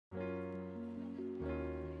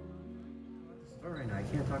store right now. I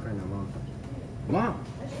can't talk right now, Mom. Mom,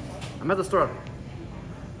 I'm at the store.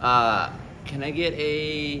 Can I get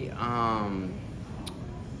a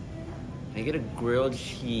grilled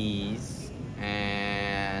cheese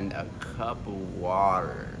and a cup of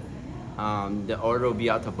water? The order will be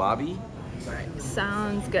out to Bobby. All right,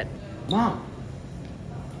 sounds good. Mom.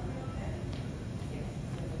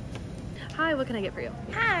 Hi, what can I get for you?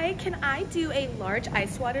 Hi, can I do a large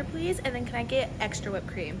ice water, please? And then can I get extra whipped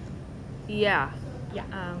cream? Yeah. Yeah.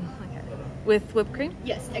 Okay. With whipped cream?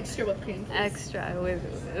 Yes, extra whipped cream, please. Extra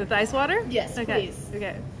with ice water? Yes, okay. please.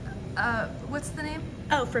 Okay. What's the name?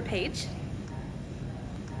 Oh, for Paige.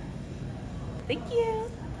 Thank you.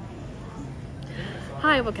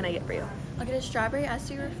 Hi, what can I get for you? I'll get a strawberry iced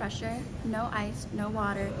tea refresher, no ice, no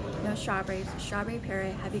water, no strawberries, strawberry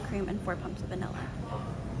puree, heavy cream, and 4 pumps of vanilla.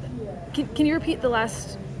 Can you repeat the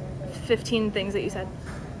last 15 things that you said?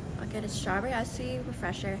 I'll get a strawberry iced tea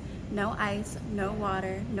refresher, no ice, no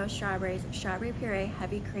water, no strawberries, strawberry puree,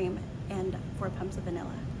 heavy cream, and 4 pumps of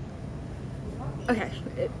vanilla. Okay.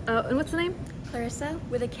 And what's the name? Clarissa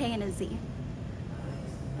with a K and a Z.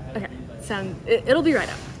 Okay. It'll be right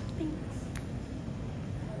up.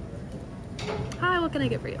 Hi, what can I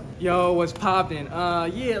get for you? Yo, what's poppin'?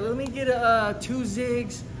 Yeah, let me get 2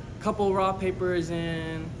 zigs, couple raw papers,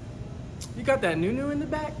 and you got that new in the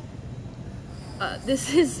back?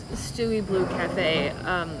 This is Stewie Blue Cafe.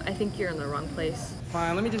 I think you're in the wrong place.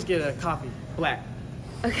 Fine, let me just get a coffee, black.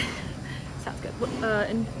 Okay, sounds good.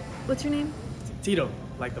 And what's your name? Tito,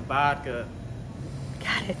 like the vodka.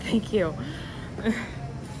 Got it, thank you.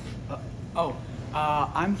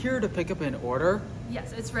 I'm here to pick up an order.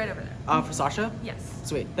 Yes, it's right over there. For Sasha? Yes.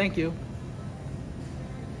 Sweet, thank you.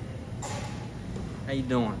 How you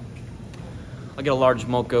doing? I'll get a large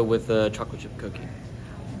mocha with a chocolate chip cookie.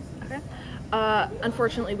 Okay.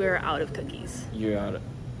 Unfortunately, we're out of cookies. You're out of...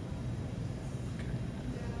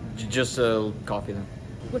 Just a coffee then.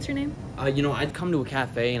 What's your name? I'd come to a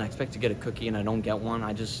cafe and I expect to get a cookie and I don't get one.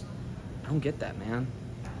 I don't get that, man.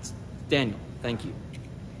 It's Daniel, thank you.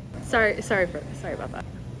 Sorry about that.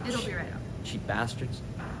 It'll be right up. Cheap bastards.